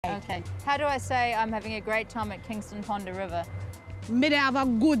Okay. How do I say I'm having a great time at Kingston Ponder River? Me dey have a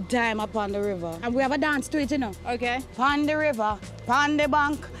good time upon the river. And we have a dance to it, you know. Okay. Pon the river, pon the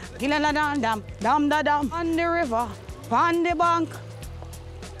bank, dam, dam, da, dam. Pon the river, pon the bank.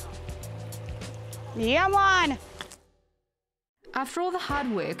 Yeah, man. After all the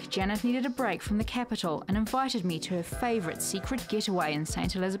hard work, Janet needed a break from the capital and invited me to her favourite secret getaway in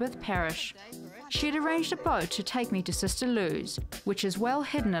St Elizabeth Parish. She had arranged a boat to take me to Sister Lou's, which is well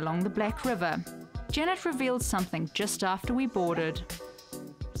hidden along the Black River. Janet revealed something just after we boarded.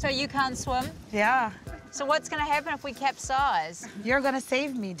 So you can't swim? Yeah. So what's going to happen if we capsize? You're going to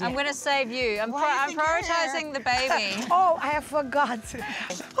save me, dear. I'm going to save you. I'm prioritising the baby. Oh, I have forgot.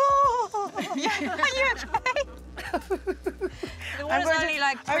 Oh. Yeah, are you okay? The water's only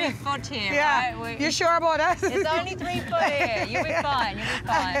like 3 foot here, yeah. right? You sure about that? It's only 3 foot here. You'll be fine, you'll be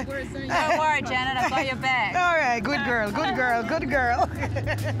fine. Don't worry, Janet, I've got your back. All right, good girl, good girl, good girl.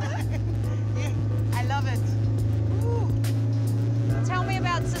 I love it. Ooh. Tell me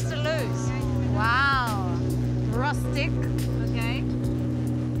about Sister Lou's. Wow. Rustic. Okay.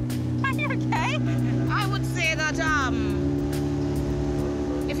 Are you okay? I would say that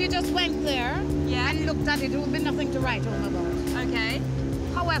if you just went there and looked at it, it would be nothing to write home about. Okay.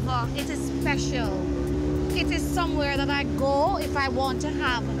 However, it is special. It is somewhere that I go if I want to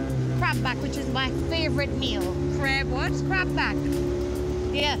have crabback, which is my favorite meal. Crab what? Crabback.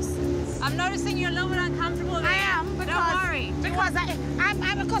 Yes. I'm noticing you're a little bit uncomfortable there. I am, because, don't worry. Because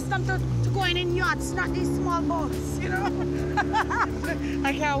I'm accustomed to going in yachts, not these small boats, you know?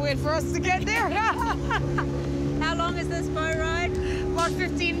 I can't wait for us to get there. How long is this boat ride? About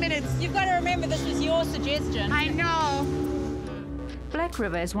 15 minutes. You've got to remember this was your suggestion. I know. Black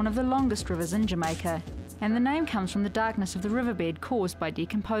River is one of the longest rivers in Jamaica, and the name comes from the darkness of the riverbed caused by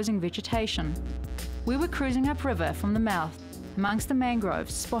decomposing vegetation. We were cruising upriver from the mouth, amongst the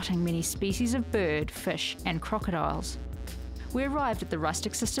mangroves, spotting many species of bird, fish and crocodiles. We arrived at the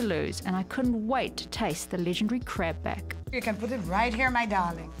rustic Sister Lou's, and I couldn't wait to taste the legendary crabback. You can put it right here, my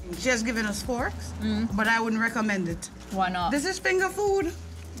darling. She has given us forks, but I wouldn't recommend it. Why not? This is finger food.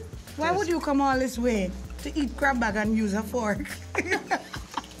 Why would you come all this way to eat crabback and use a fork?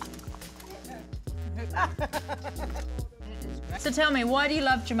 So tell me, why do you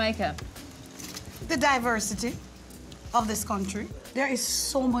love Jamaica? The diversity of this country. There is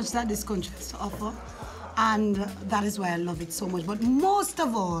so much that this country has to offer, and that is why I love it so much. But most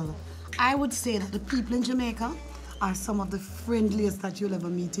of all, I would say that the people in Jamaica are some of the friendliest that you'll ever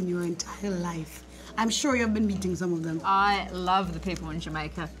meet in your entire life. I'm sure you've been meeting some of them. I love the people in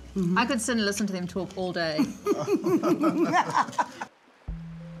Jamaica. I could sit and listen to them talk all day.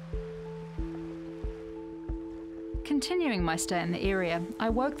 Continuing my stay in the area, I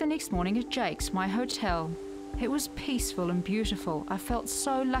woke the next morning at Jake's, my hotel. It was peaceful and beautiful. I felt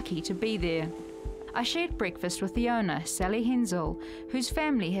so lucky to be there. I shared breakfast with the owner, Sally Hensel, whose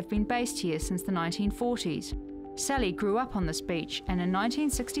family have been based here since the 1940s. Sally grew up on this beach and in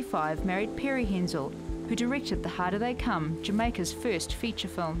 1965 married Perry Hensel, who directed The Harder They Come, Jamaica's first feature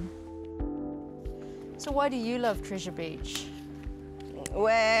film. So why do you love Treasure Beach?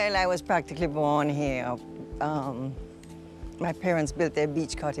 Well, I was practically born here. My parents built their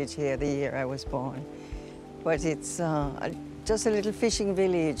beach cottage here the year I was born. But it's just a little fishing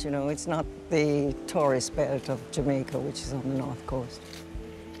village, you know. It's not the tourist belt of Jamaica, which is on the north coast.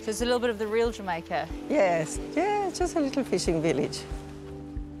 So it's a little bit of the real Jamaica. Yes, yeah, just a little fishing village.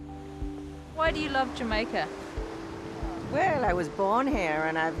 Why do you love Jamaica? Well, I was born here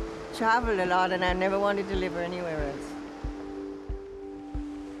and I've traveled a lot and I never wanted to live anywhere else.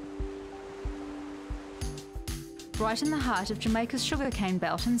 Right in the heart of Jamaica's sugarcane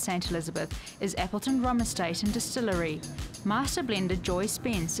belt in St Elizabeth is Appleton Rum Estate and Distillery. Master blender Joy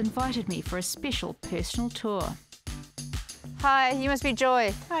Spence invited me for a special personal tour. Hi, you must be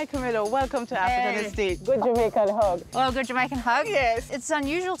Joy. Hi, Camilla. Welcome to Appleton Estate. Good Jamaican hug. Oh, good Jamaican hug? Yes. It's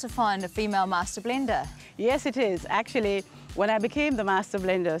unusual to find a female master blender. Yes, it is. Actually, when I became the master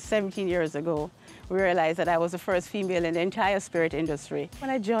blender 17 years ago, we realized that I was the first female in the entire spirit industry. When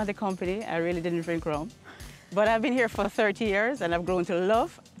I joined the company, I really didn't drink rum. But I've been here for 30 years and I've grown to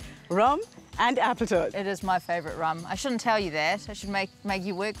love rum and Appleton. It is my favourite rum. I shouldn't tell you that. I should make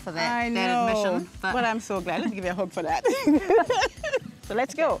you work for that, I know. that admission. But I'm so glad. Let's give you a hug for that. So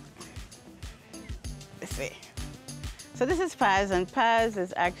let's go. This way. So this is Paz, and Paz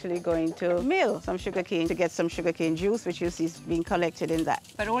is actually going to mill some sugarcane to get some sugarcane juice, which you see is being collected in that.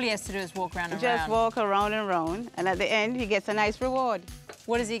 But all he has to do is walk around and Just walk around and round, and at the end, he gets a nice reward.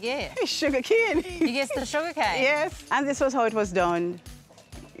 What does he get? Sugarcane. He gets the sugarcane? Yes. And this was how it was done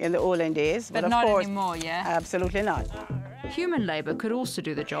in the olden days. But of not course, anymore, yeah? Absolutely not. Human labour could also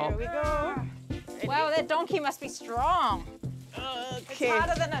do the job. Here we go. Wow, that donkey must be strong. Okay. It's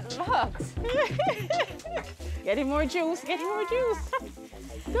harder than it looks. Getting more juice, getting more juice.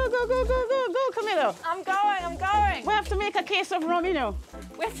 Go, go, go, go, go, go, Camilla. I'm going. We have to make a case of rum, you know.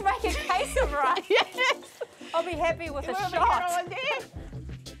 We have to make a case of rum. Yes. I'll be happy with a We'll be shot. here all day.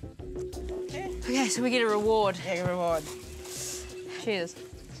 Okay, so we get a reward. Take a reward. Cheers.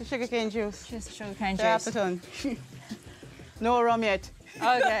 It's sugarcane juice. Cheers to sugarcane Half juice. a ton. No rum yet.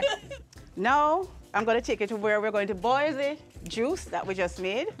 Okay. Now, I'm going to take it to where we're going to boil the juice that we just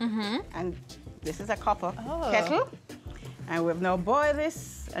made. And this is a copper kettle. And we've now boiled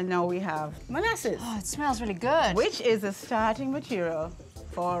this, and now we have molasses, Oh, it smells really good. which is the starting material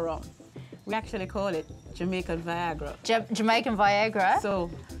for rum. We actually call it Jamaican Viagra. Jamaican Viagra. So,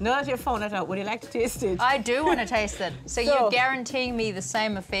 now that you've found it out, would you like to taste it? I do want to taste it. So you're guaranteeing me the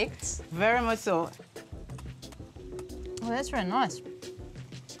same effects? Very much so. Oh, that's really nice.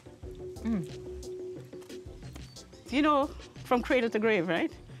 You know, from cradle to grave,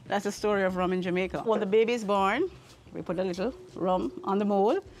 right? That's the story of rum in Jamaica. When the baby is born, we put a little rum on the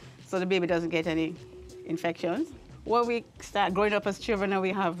mold so the baby doesn't get any infections. When we start growing up as children and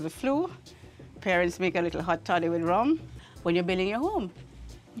we have the flu, parents make a little hot toddy with rum. When you're building your home,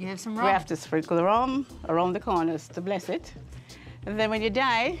 You have some we rum. have to sprinkle the rum around the corners to bless it. And then when you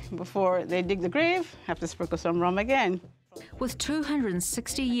die, before they dig the grave, have to sprinkle some rum again. With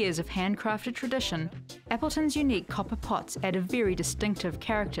 260 years of handcrafted tradition, Appleton's unique copper pots add a very distinctive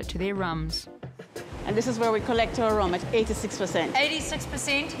character to their rums. And this is where we collect our rum at 86%.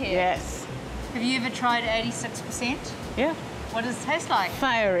 86% here. Yes. Have you ever tried 86%? Yeah. What does it taste like?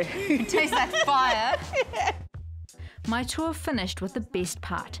 Fiery. It tastes like fire. My tour finished with the best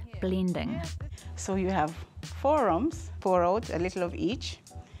part, blending. So you have 4 rums, pour out a little of each,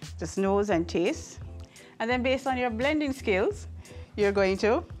 just nose and taste. And then based on your blending skills, you're going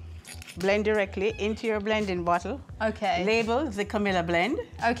to blend directly into your blending bottle. Okay. Label the Camilla blend.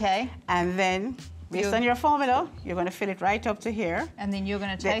 Okay. And then, based on your formula, you're going to fill it right up to here. And then you're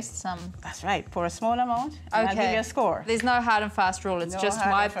going to taste some. That's right. Pour a small amount, and I'll give you a score. There's no hard and fast rule. It's No just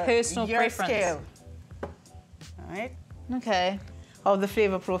hard my and fast. personal Your preference. Scale. All right. Okay. How the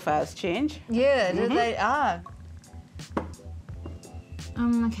flavor profiles change. Yeah, they are.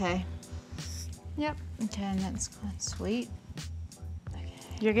 Okay. Yep. Okay, and that's quite sweet.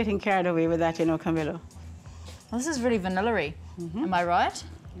 You're getting carried away with that, you know, Camilla. Well, this is really vanilla-y. Am I right?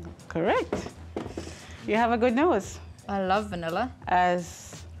 Correct. You have a good nose, I love vanilla.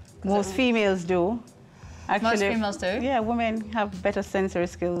 as most females do. Actually, Most females do? Yeah, women have better sensory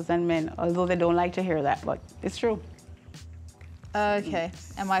skills than men, although they don't like to hear that, but it's true. Okay.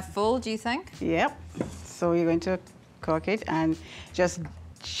 Am I full, do you think? Yep. So you're going to cork it and just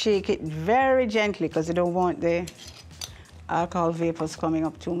shake it very gently because you don't want the alcohol vapors coming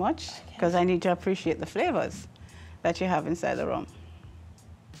up too much, because I need to appreciate the flavors that you have inside the rum.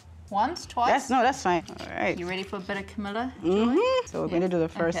 Once, twice? That's fine. All right. You ready for a bit of Camilla? So we're going to do the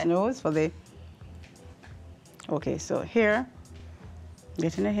first Okay. nose for the... Okay, so here,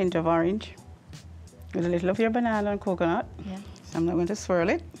 getting a hint of orange with a little of your banana and coconut. Yeah. So I'm not going to swirl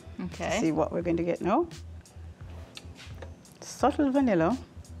it. Okay. See what we're going to get now. Subtle vanilla,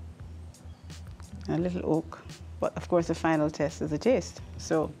 and a little oak. But of course, the final test is the taste.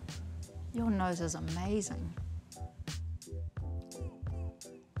 So Your nose is amazing.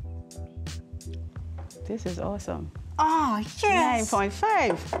 this is awesome. Oh, yes!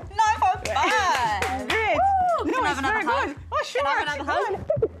 9.5. 9.5! Great. Woo! No, Can I it's have another very hug? good. Oh, sure. Can I have another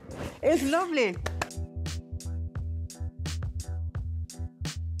hug? It's lovely.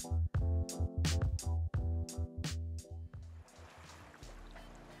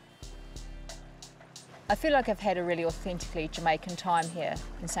 I feel like I've had a really authentically Jamaican time here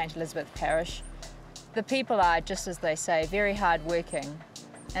in St. Elizabeth Parish. The people are, just as they say, very hard-working,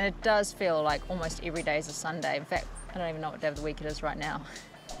 and it does feel like almost every day is a Sunday. In fact, I don't even know what day of the week it is right now.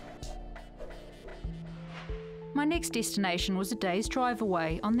 My next destination was a day's drive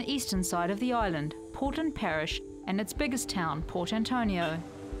away on the eastern side of the island, Portland Parish, and its biggest town, Port Antonio.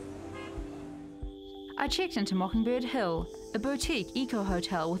 I checked into Mockingbird Hill, a boutique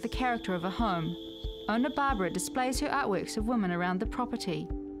eco-hotel with the character of a home. Owner Barbara displays her artworks of women around the property.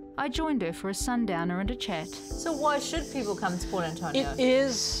 I joined her for a sundowner and a chat. So why should people come to Port Antonio? It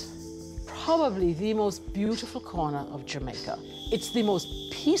is probably the most beautiful corner of Jamaica. It's the most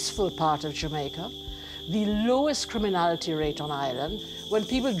peaceful part of Jamaica, the lowest criminality rate on island. When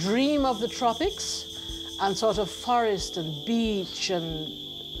people dream of the tropics and sort of forest and beach,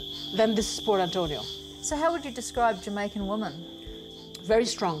 and then this is Port Antonio. So how would you describe Jamaican women? Very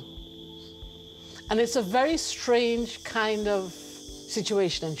strong. And it's a very strange kind of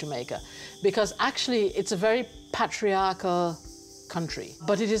situation in Jamaica, because actually it's a very patriarchal country,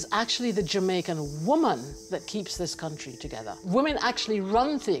 but it is actually the Jamaican woman that keeps this country together. Women actually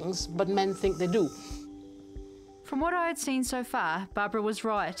run things, but men think they do. From what I had seen so far, Barbara was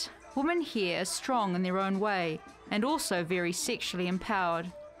right. Women here are strong in their own way and also very sexually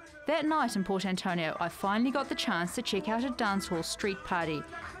empowered. That night in Port Antonio, I finally got the chance to check out a dancehall street party,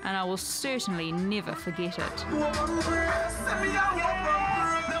 and I will certainly never forget it.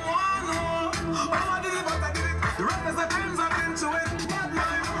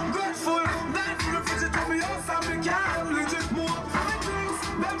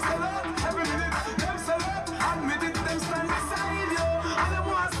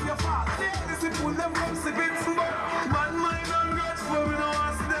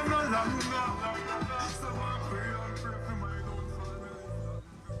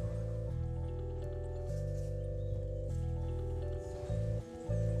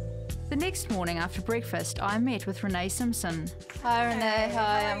 The next morning after breakfast, I met with Renee Simpson. Hi Renee,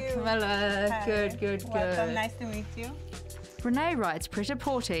 hi, I'm Camilla. Hi. Good. Welcome, nice to meet you. Renee writes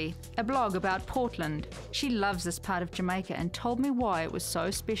Pret-a-Porter, a blog about Portland. She loves this part of Jamaica and told me why it was so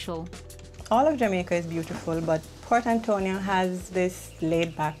special. All of Jamaica is beautiful, but Port Antonio has this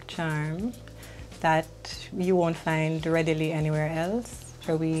laid-back charm that you won't find readily anywhere else.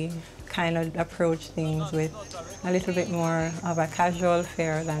 So we kind of approach things with a little bit more of a casual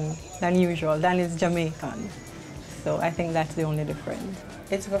fare than usual, than is Jamaican. So I think that's the only difference.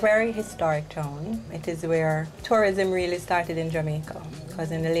 It's a very historic town. It is where tourism really started in Jamaica,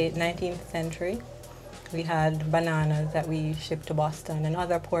 because in the late 19th century, we had bananas that we shipped to Boston and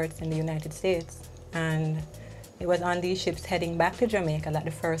other ports in the United States. And it was on these ships heading back to Jamaica that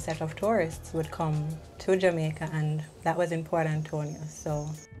the first set of tourists would come to Jamaica, and that was in Port Antonio. So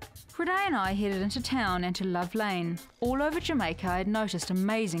Renee and I headed into town and to Love Lane. All over Jamaica I had noticed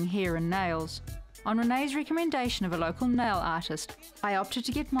amazing hair and nails. On Renee's recommendation of a local nail artist, I opted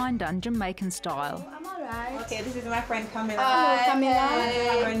to get mine done Jamaican style. I'm all right. Okay, this is my friend Camilla. Hi, Camilla. hey.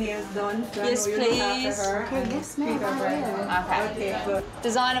 Have her nails done. So Yes, I know you look after please. her. Okay, yes, ma'am. Okay, good.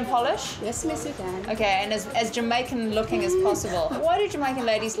 Design and polish? Yes, miss, you can. Okay, and as Jamaican looking as possible. Why do Jamaican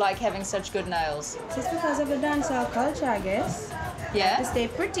ladies like having such good nails? Just because of the dancehall culture, I guess. To Yeah? stay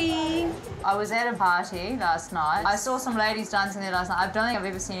pretty. I was at a party last night. I saw some ladies dancing there last night. I don't think I've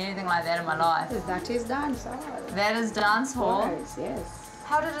ever seen anything like that in my life. That is dancehall. That is dance hall. Yes, yes.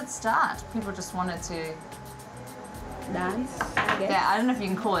 How did it start? People just wanted to... Dance, I guess. Yeah, I don't know if you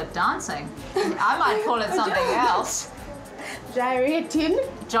can call it dancing. I might call it something else. Gyrating.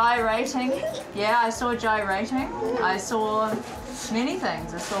 Gyrating. Yeah, I saw gyrating. I saw many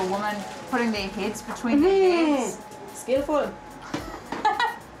things. I saw a woman putting their heads between their heads. Skillful.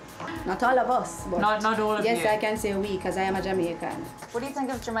 Not all of us, but Not all of you. yes, I can say we, because I am a Jamaican. What do you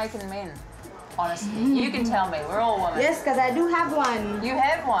think of Jamaican men? Honestly, you can tell me. We're all women. Yes, because I do have one. You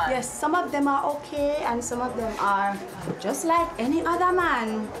have one? Yes, some of them are okay, and some of them are just like any other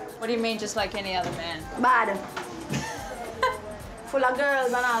man. What do you mean, just like any other man? Bad. Full of girls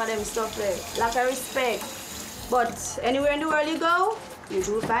and all of them stuff there. Lack of respect. But anywhere in the world you go, you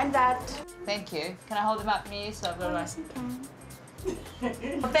do find that. Thank you. Can I hold them up near you so I've got a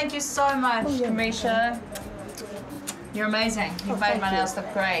Well, thank you so much, Kamisha. You're amazing. You've made my nails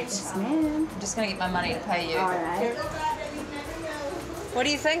look great. Yes, ma'am. I'm just going to get my money to pay you. All right. What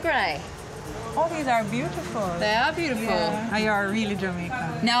do you think, Renee? Oh, these are beautiful. They are beautiful. Yeah. You are really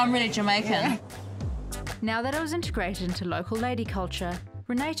Jamaican. Now I'm really Jamaican. Now that I was integrated into local lady culture,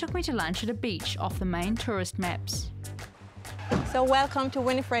 Renee took me to lunch at a beach off the main tourist maps. So welcome to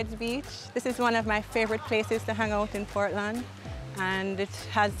Winifred's Beach. This is one of my favorite places to hang out in Portland. And it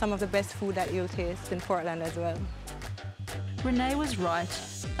has some of the best food that you'll taste in Portland as well. Renee was right.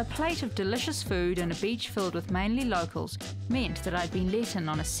 A plate of delicious food and a beach filled with mainly locals meant that I'd been let in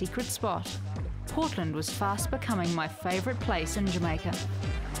on a secret spot. Portland was fast becoming my favourite place in Jamaica.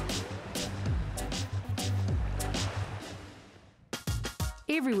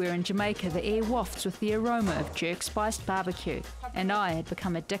 Everywhere in Jamaica, the air wafts with the aroma of jerk-spiced barbecue, and I had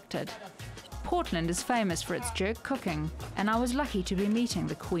become addicted. Portland is famous for its jerk cooking, and I was lucky to be meeting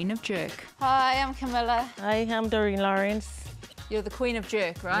the Queen of Jerk. Hi, I'm Camilla. I am Doreen Lawrence. You're the Queen of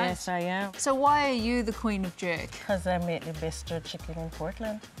Jerk, right? Yes, I am. So why are you the Queen of Jerk? Because I make the best jerk chicken in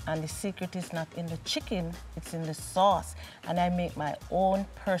Portland. And the secret is not in the chicken, it's in the sauce. And I make my own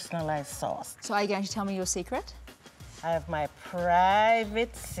personalized sauce. So are you going to tell me your secret? I have my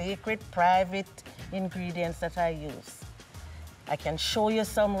secret ingredients that I use. I can show you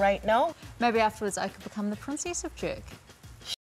some right now. Maybe afterwards I could become the Princess of Jerk.